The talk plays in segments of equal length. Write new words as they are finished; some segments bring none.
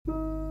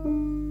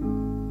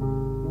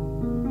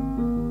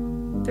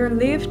There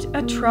lived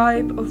a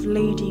tribe of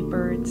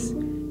ladybirds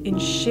in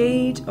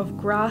shade of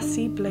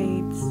grassy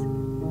blades.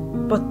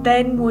 But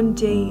then one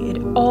day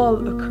it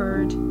all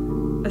occurred,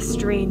 a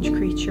strange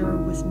creature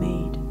was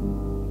made.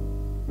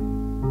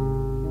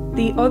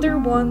 The other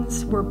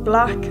ones were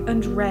black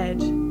and red,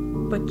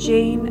 but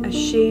Jane a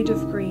shade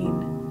of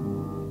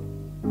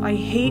green. I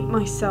hate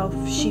myself,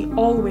 she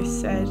always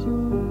said.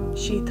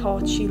 She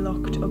thought she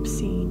looked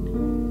obscene.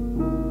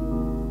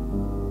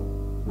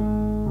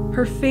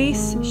 Her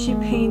face she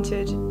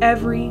painted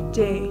every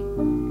day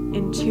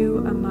into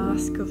a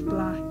mask of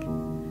black,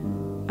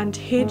 and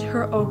hid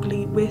her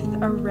ugly with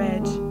a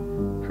red,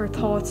 her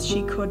thoughts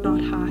she could not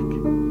hack.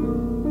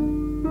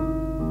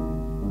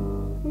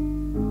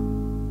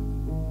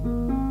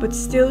 But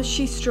still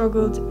she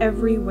struggled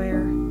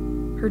everywhere,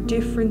 her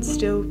difference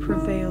still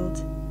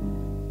prevailed.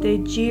 They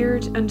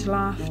jeered and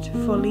laughed,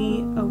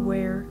 fully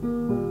aware,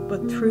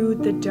 but through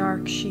the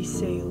dark she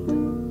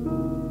sailed.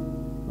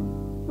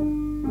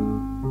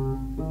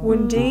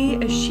 One day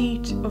a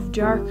sheet of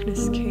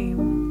darkness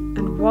came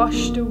and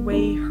washed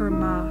away her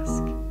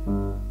mask.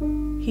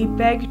 He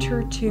begged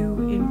her to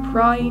in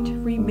pride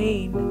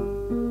remain,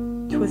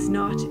 'twas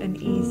not an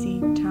easy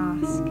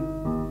task.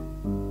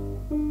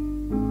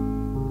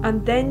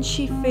 And then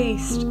she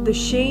faced the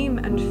shame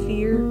and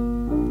fear,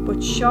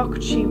 but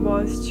shocked she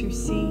was to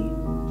see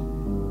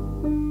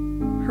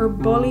her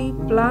bully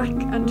black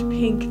and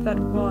pink that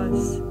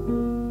was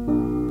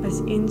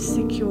as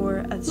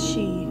insecure as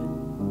she.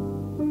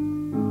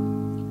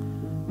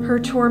 Her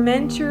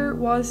tormentor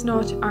was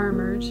not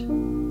armoured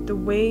the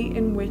way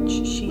in which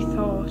she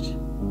thought.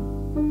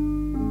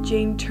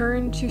 Jane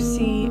turned to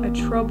see a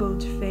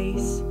troubled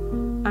face,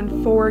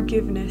 and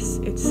forgiveness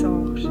it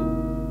sought.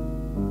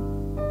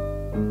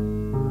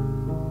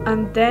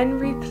 And then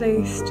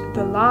replaced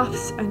the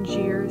laughs and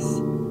jeers,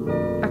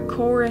 a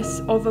chorus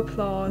of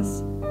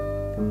applause,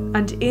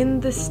 and in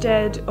the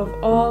stead of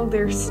all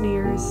their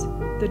sneers,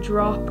 the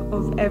drop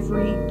of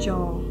every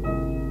jaw.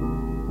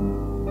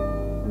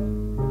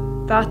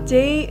 That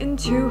day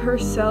into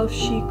herself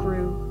she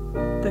grew,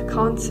 the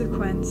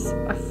consequence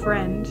a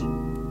friend.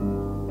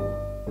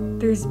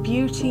 There's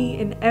beauty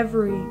in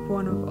every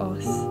one of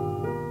us,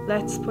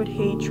 let's put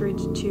hatred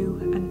to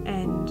an end.